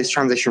mean by this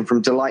transition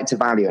from delight to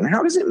value? And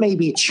how does it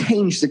maybe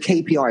change the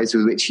KPIs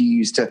with which you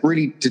use to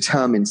really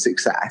determine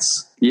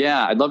success?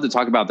 Yeah, I'd love to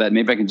talk about that.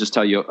 Maybe I can just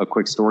tell you a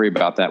quick story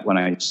about that. When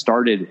I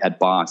started at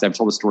Box, I've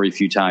told the story a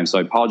few times, so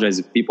I apologize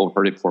if people have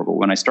heard it before, but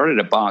when I started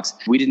at Box,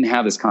 we didn't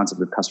have this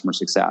concept of customer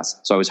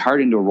success. So I was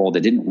hired into a role that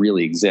didn't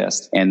really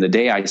exist. And the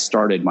day I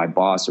started, my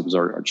boss, it was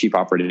our chief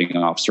operating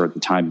officer at the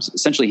time,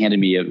 essentially handed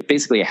me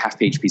basically a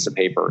half-page piece of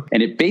paper.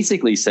 And it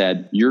basically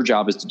said, your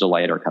job is to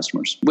delight our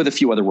customers, with a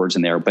few other words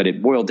in there, but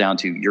it boiled down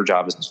to your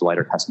job is to delight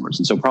our customers.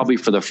 And so probably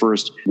for the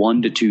first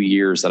 1 to 2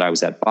 years that I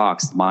was at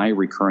Box, my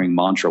recurring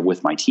mantra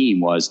with my team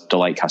was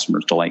delight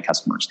customers, delight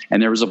customers.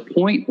 And there was a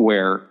point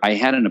where I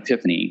had an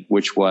epiphany,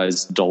 which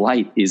was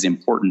delight is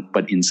important,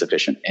 but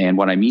insufficient. And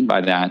what I mean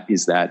by that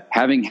is that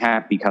having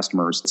happy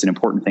customers, it's an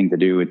important thing to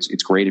do.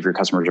 It's great if your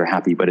customers are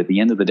happy, but at the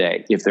end of the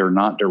day, if they're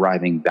not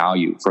deriving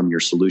value from your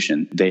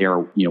solution, they are,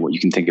 what you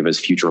can think of as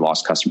future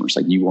lost customers.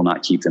 Like you will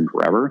not keep them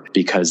forever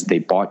because they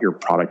bought your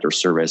product or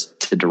service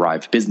to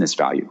derive business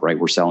value, right?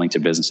 We're selling to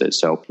businesses.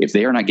 So if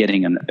they are not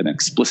getting an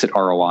explicit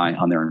ROI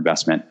on their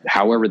investment,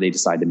 however they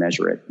decide to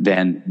measure it,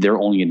 then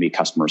they're only going to be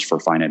customers for a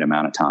finite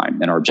amount of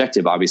time. And our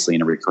objective, obviously,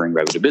 in a recurring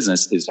revenue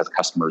business is to have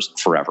customers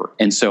forever.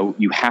 And so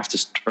you have to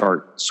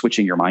start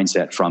switching your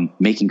mindset from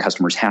making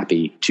customers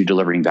happy to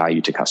delivering value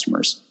to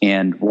customers.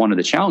 And one of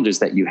the challenges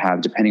that you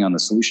have, depending on the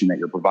solution that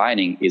you're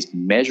providing, is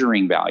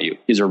measuring value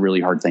is a really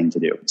hard thing to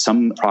do.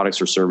 Some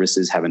products or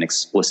services have an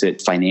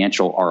explicit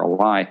financial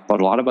ROI, but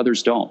a lot of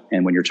others don't.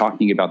 And when you're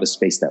talking about the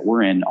space that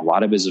we're in, a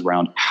lot of it is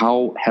around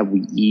how have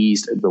we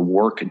eased the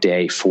work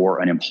day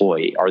for an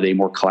employee? Are they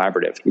more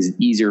collaborative? Is it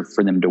easier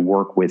for them to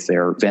work with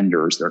their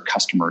vendors, their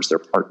customers, their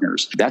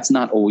partners? That's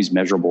not always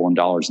measurable in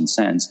dollars and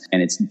cents.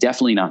 And it's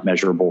definitely not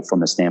measurable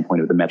from the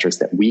standpoint of the metrics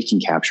that we can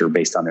capture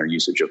based on their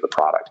usage of the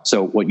product.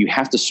 So what you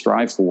have to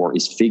strive for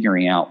is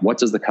figuring out what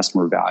does the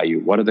customer value?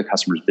 What are the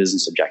customer's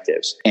business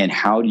objectives? And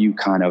how do you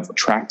kind of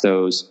track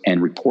those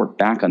and report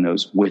back on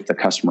those with the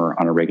customer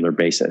on a regular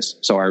basis?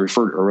 So I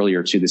referred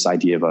earlier to this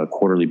idea of a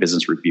quarterly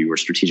business review or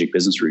strategic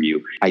business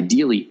review.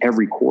 Ideally,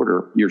 every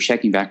quarter, you're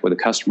checking back with a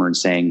customer and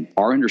saying,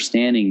 our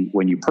understanding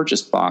when you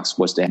purchased Box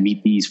was to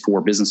meet these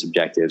 4 business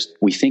objectives.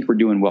 We think we're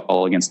doing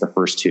well against the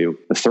first 2.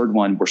 The third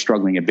one, we're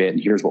struggling a bit,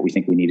 and here's what we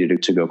think we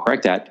needed to go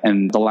correct that.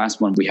 And the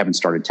last one, we haven't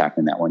started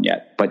tackling that one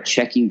yet. But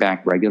checking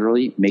back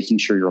regularly, making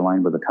sure you're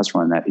aligned with the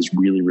customer on that is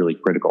really, really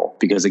critical.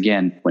 Because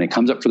again, when it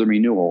comes up for the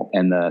renewal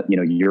and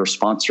your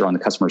sponsor on the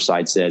customer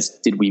side says,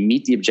 did we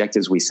meet the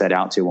objectives we set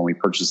out to when we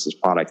purchased this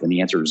product? And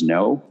the answer is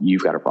no,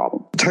 you've got a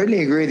problem.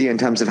 Totally agree with you in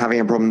terms of having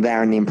a problem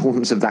there and the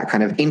importance of that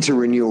kind of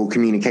inter-renewal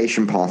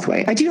communication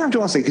pathway. I do have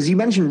to ask you, because you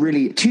mentioned mentioned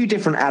really two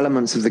different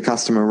elements of the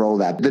customer role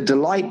there. The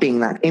delight being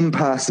that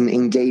in-person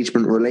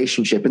engagement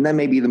relationship, and then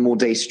maybe the more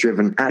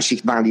data-driven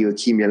actually value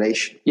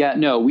accumulation. Yeah,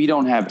 no, we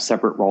don't have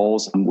separate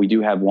roles. We do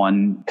have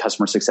one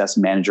customer success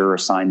manager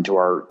assigned to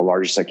our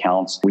largest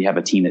accounts. We have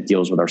a team that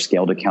deals with our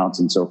scaled accounts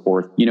and so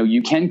forth.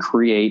 You can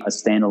create a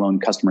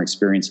standalone customer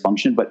experience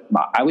function, but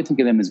I would think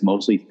of them as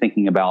mostly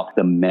thinking about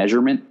the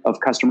measurement of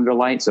customer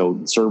delight. So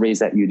surveys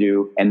that you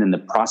do, and then the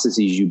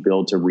processes you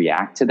build to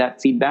react to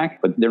that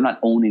feedback, but they're not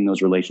owning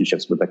those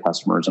relationships with the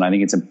customers. And I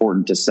think it's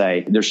important to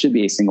say there should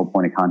be a single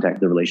point of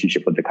contact, the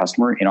relationship with the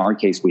customer. In our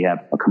case, we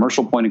have a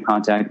commercial point of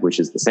contact, which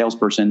is the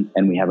salesperson,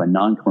 and we have a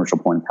non-commercial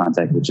point of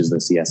contact, which is the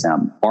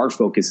CSM. Our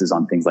focus is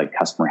on things like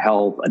customer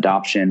health,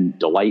 adoption,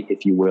 delight,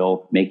 if you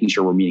will, making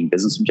sure we're meeting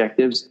business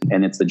objectives.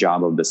 And it's the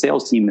job of the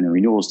sales team and the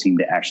renewals team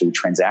to actually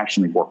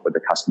transactionally work with the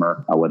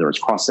customer, whether it's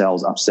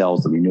cross-sells,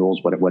 upsells, the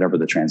renewals, whatever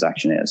the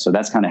transaction is. So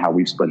that's kind of how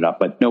we've split it up.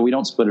 But no, we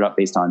don't split it up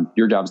based on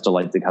your job is to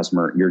delight the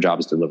customer, your job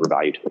is to deliver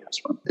value to the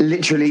customer.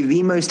 Literally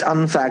the most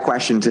unfair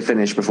question to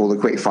finish before the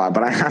quick fire,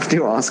 but I have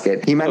to ask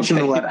it. You mentioned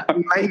the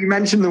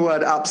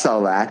word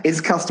upsell there.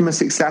 Is customer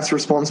success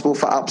responsible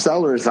for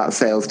upsell, or is that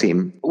sales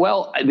team?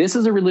 Well, this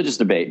is a religious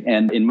debate.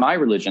 And in my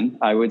religion,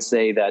 I would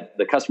say that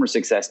the customer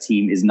success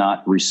team is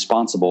not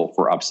responsible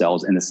for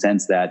upsells in the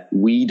sense that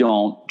we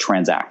don't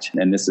transact.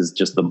 And this is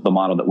just the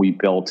model that we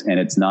built. And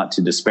it's not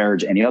to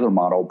disparage any other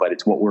model, but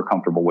it's what we're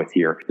comfortable with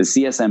here. The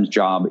CSM's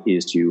job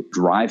is to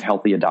drive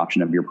healthy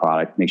adoption of your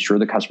product, make sure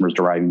the customer is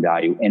deriving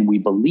value. And we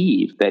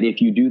believe that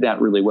if you do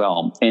that really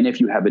well, and if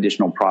you have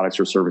additional products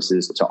or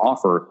services to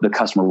offer, the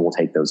customer will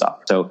take those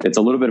up. So it's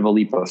a little bit of a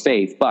leap of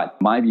faith. But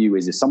my view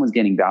is if someone's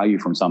getting value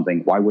from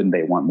something, why wouldn't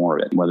they want more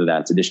of it? Whether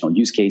that's additional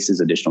use cases,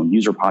 additional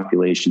user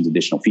populations,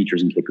 additional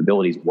features and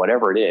capabilities,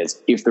 whatever it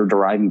is, if they're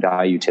deriving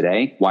value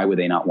today, why would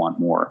they not want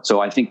more?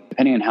 So I think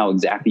depending on how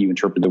exactly you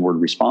interpret the word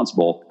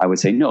responsible, I would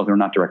say, no, they're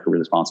not directly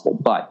responsible,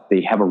 but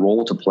they have a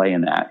role to play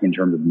in that in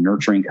terms of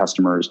nurturing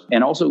customers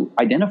and also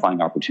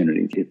identifying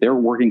opportunities. If they're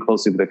working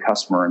closely with a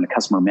customer and the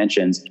customer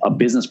mentions a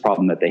business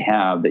problem that they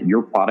have that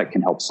your product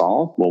can help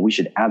solve, well, we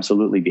should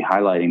absolutely be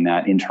highlighting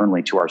that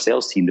internally to our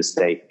sales team to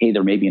say, hey,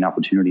 there may be an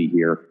opportunity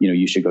here.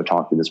 You should go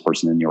talk to this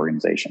person in the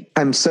organization.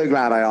 I'm so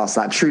glad I asked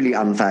that truly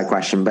unfair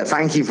question, but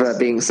thank you for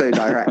being so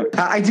direct.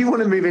 I do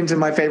want to move into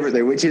my favorite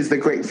though, which is the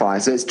quick fire.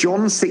 So it's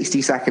John's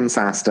 60-second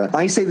SaaStr.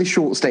 I say the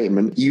short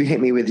statement, you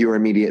hit me with your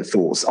immediate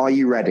thoughts. Are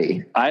you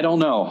ready? I don't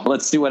know.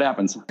 Let's see what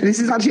happens. This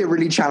is actually a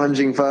really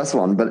challenging first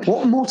one, but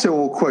what motto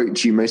or quote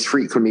do you most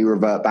frequently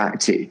revert back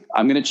to?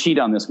 I'm going to cheat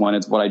on this one.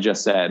 It's what I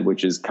just said,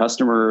 which is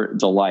customer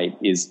delight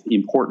is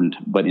important,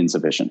 but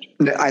insufficient.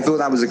 I thought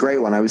that was a great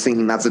one. I was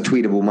thinking that's a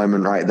tweetable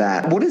moment right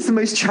there. What is the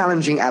most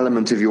challenging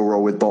element of your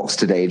role with Box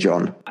today,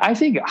 John? I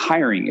think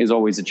hiring is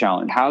always a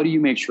challenge. How do you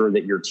make sure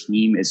that your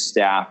team is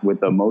staffed with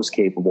the most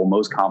capable,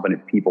 most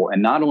competent people,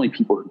 and not only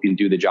people who can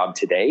do the job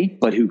today,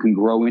 but who can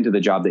grow into the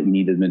job that you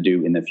need them to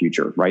do in the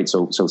future, right?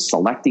 So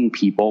selecting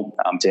people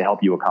to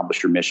help you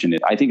accomplish your mission,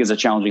 I think is a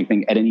challenging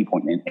thing at any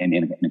point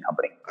in a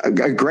company.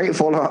 A great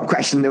follow-up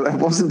question that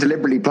wasn't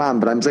deliberately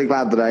planned, but I'm so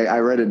glad that I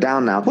wrote it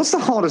down now. What's the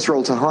hardest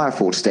role to hire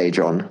for today,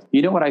 John?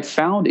 What I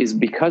found is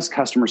because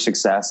customer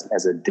success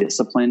as a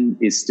discipline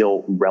is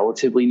still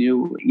relatively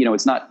new,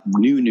 it's not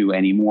new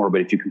anymore,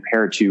 but if you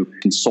compare it to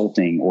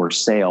consulting or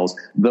sales,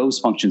 those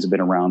functions have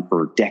been around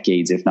for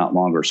decades, if not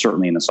longer,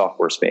 certainly in the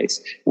software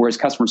space, whereas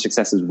customer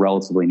success is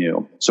relatively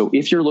new. So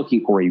if you're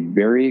looking for a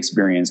very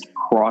experienced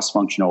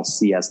cross-functional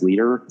CS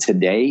leader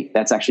today,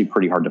 that's actually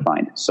pretty hard to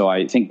find. So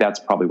I think that's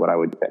probably what I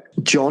would pick.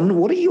 John,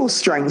 what are your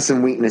strengths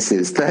and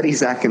weaknesses? 30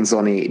 seconds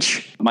on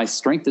each. My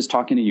strength is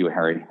talking to you,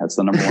 Harry. That's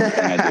the number one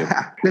thing I do.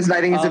 Listen,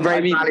 I think it's a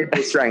very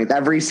valuable strength.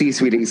 Every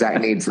C-suite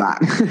exec needs that.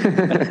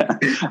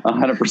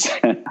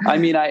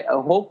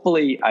 100%.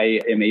 Hopefully I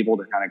am able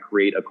to kind of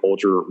create a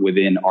culture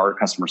within our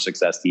customer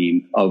success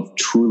team of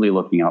truly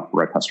looking out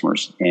for our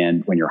customers.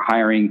 And when you're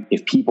hiring,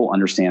 if people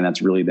understand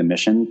that's really the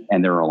mission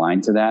and they're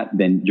aligned to that,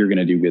 then you're going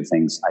to do good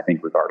things, I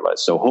think,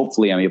 regardless. So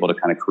hopefully I'm able to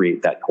kind of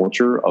create that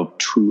culture of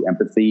true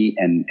empathy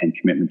and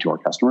commitment to our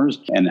customers.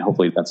 And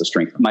hopefully that's a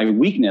strength. My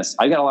weakness,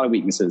 I've got a lot of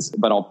weaknesses,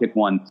 but I'll pick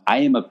one. I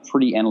am a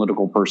pretty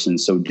analytical person.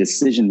 So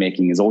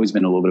decision-making has always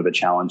been a little bit of a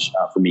challenge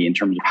for me in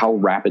terms of how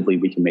rapidly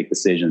we can make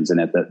decisions. And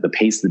at the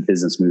pace the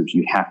business moves,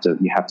 you have to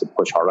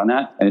push hard on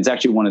that. And it's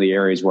actually one of the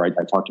areas where I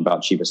talked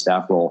about chief of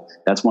staff role.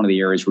 That's one of the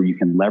areas where you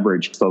can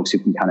leverage folks who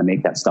can kind of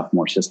make that stuff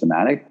more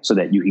systematic so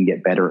that you can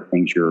get better at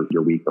things you're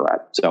weaker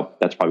at. So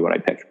that's probably what I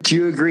pick. Do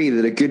you agree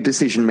that a good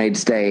decision made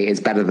today is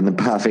better than the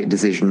perfect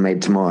decision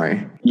made tomorrow?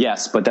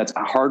 Yes, but that's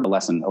a hard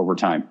lesson over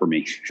time for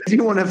me. If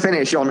you want to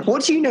finish on,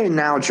 what do you know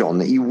now, John,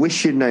 that you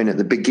wish you'd known at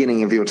the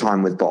beginning of your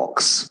time with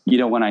Box?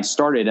 When I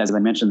started, as I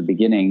mentioned at the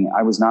beginning,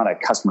 I was not a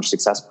customer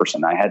success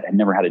person. I had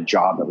never had a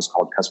job that was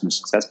called customer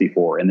success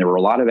before. And there were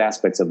a lot of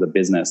aspects of the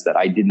business that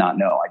I did not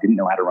know. I didn't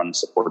know how to run a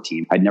support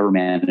team. I'd never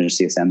managed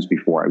CSMs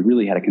before. I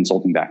really had a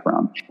consulting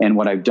background. And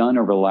what I've done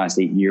over the last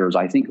 8 years,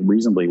 I think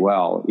reasonably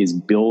well, is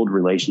build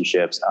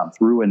relationships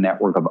through a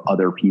network of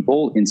other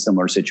people in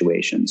similar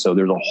situations. So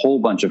there's a whole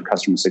bunch of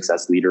customer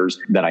success leaders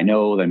that I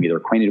know, that I'm either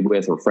acquainted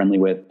with or friendly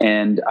with.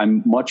 And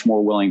I'm much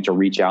more willing to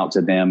reach out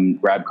to them,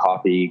 grab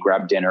coffee,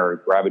 grab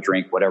dinner, grab a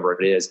drink, whatever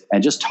it is,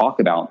 and just talk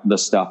about the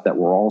stuff that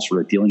we're all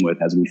sort of dealing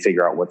with as we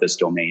figure out what this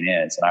domain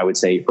is. And I would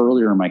say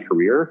earlier in my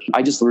career,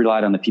 I just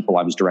relied on the people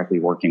I was directly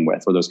working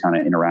with for those kind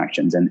of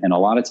interactions. And a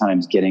lot of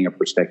times getting a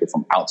perspective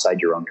from outside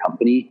your own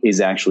company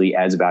is actually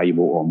as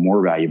valuable or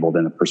more valuable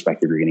than the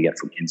perspective you're going to get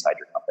from inside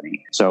your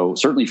company. So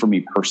certainly for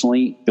me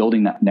personally,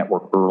 building that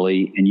network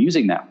early and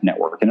using that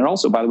network. And it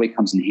also, by the way,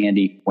 comes in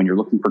handy when you're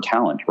looking for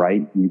talent,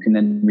 right? You can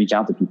then reach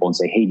out to people and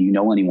say, hey, do you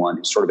know anyone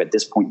who's sort of at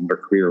this point in their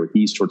career with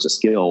these sorts of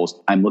skills?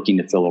 I'm looking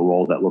to fill a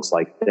role that looks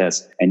like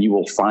this. And you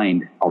will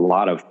find a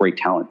lot of great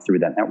talent through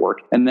that network.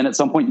 And then at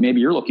some point,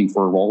 maybe you're looking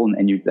for a role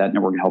and that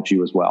network helps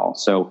you as well.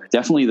 So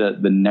definitely the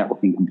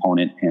networking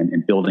component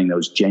and building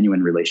those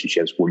genuine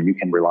relationships where you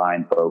can rely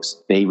on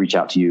folks. They reach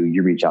out to you,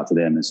 you reach out to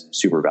them is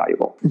super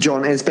valuable.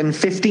 John, it's been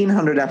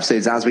 1,500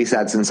 episodes, as we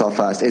said, since our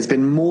first. It's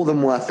been more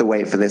than worth the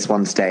wait for this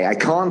one today. I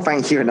can't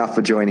thank you enough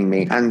for joining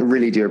me and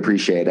really do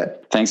appreciate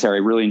it. Thanks,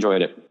 Harry. Really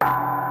enjoyed it.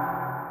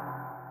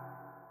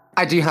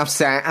 I do have to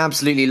say, I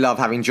absolutely love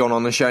having John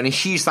on the show, and a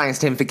huge thanks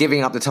to him for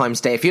giving up the time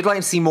today. If you'd like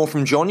to see more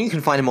from John, you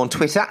can find him on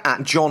Twitter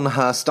at John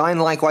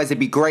Herstein. Likewise, it'd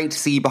be great to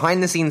see you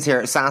behind the scenes here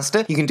at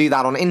SaaStr. You can do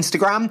that on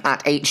Instagram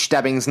at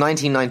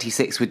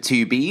hstebbings1996 with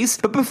 2 B's.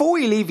 But before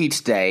we leave you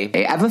today,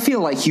 ever feel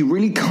like you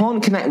really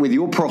can't connect with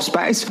your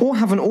prospects or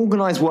have an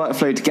organized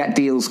workflow to get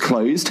deals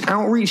closed?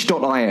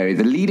 Outreach.io,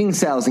 the leading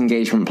sales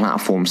engagement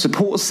platform,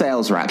 supports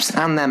sales reps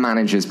and their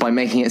managers by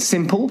making it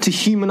simple to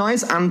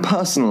humanize and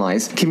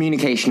personalize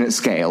communication at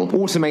scale,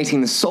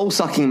 automating the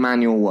soul-sucking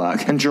manual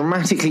work and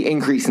dramatically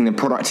increasing the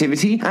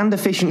productivity and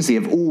efficiency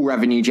of all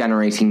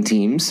revenue-generating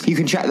teams. You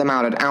can check them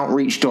out at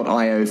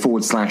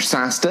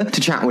outreach.io/SaaStr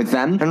to chat with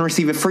them and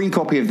receive a free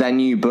copy of their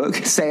new book,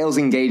 Sales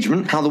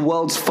Engagement: How the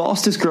World's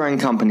Fastest-Growing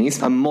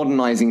Companies Are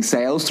Modernizing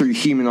Sales Through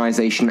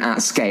Humanization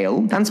at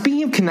Scale. And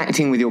speaking of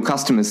connecting with your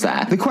customers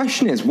there, the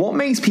question is, what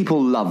makes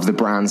people love the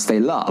brands they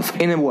love?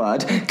 In a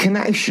word,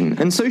 connection.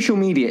 And social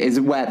media is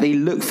where they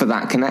look for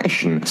that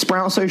connection.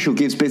 Sprout Social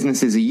gives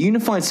businesses a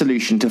unified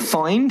solution to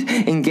find,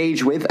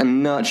 engage with,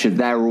 and nurture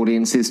their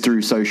audiences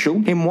through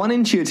social. In one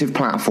intuitive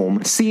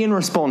platform, see and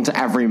respond to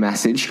every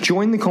message,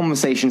 join the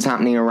conversations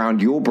happening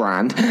around your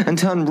brand, and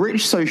turn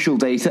rich social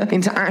data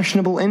into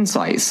actionable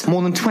insights.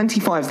 More than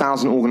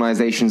 25,000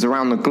 organizations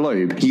around the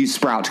globe use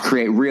Sprout to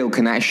create real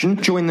connection.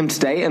 Join them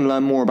today and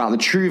learn more about the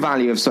true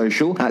value of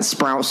social at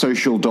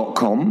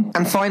sproutsocial.com.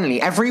 And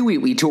finally, every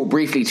week we talk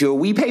briefly to a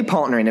WePay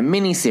partner in a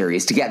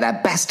mini-series to get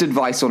their best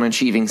advice on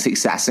achieving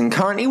success. And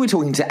currently we're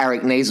talking to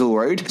Eric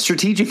Naselroad,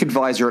 strategic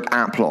advisor at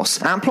Applos.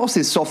 Applos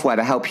is software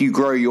to help you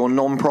grow your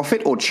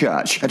non-profit or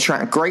church,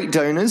 attract great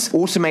donors,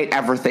 automate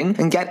everything,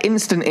 and get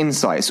instant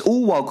insights,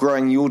 all while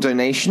growing your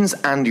donations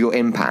and your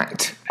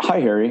impact. Hi,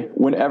 Harry.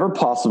 Whenever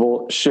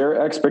possible, share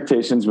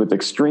expectations with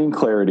extreme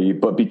clarity,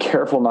 but be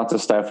careful not to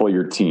stifle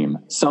your team.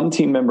 Some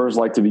team members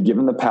like to be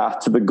given the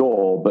path to the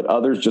goal, but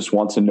others just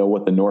want to know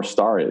what the North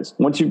Star is.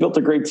 Once you've built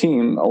a great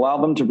team,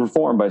 allow them to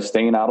perform by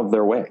staying out of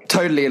their way.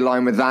 Totally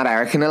aligned with that,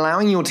 Eric, and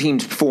allowing your team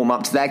to perform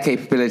up to their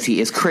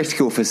capability is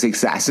critical for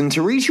success. And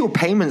to reach your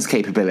payments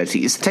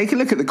capabilities, take a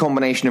look at the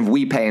combination of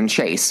WePay and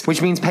Chase,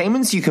 which means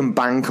payments you can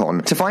bank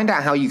on. To find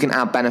out how you can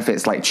add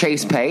benefits like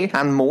Chase Pay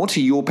and more to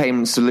your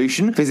payment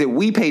solution, visit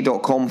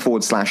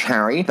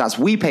WePay.com/Harry. That's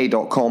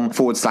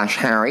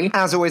WePay.com/Harry.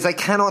 As always, I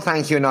cannot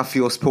thank you enough for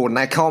your support, and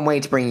I can't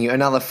wait to bring you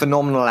another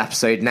phenomenal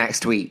episode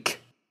next week.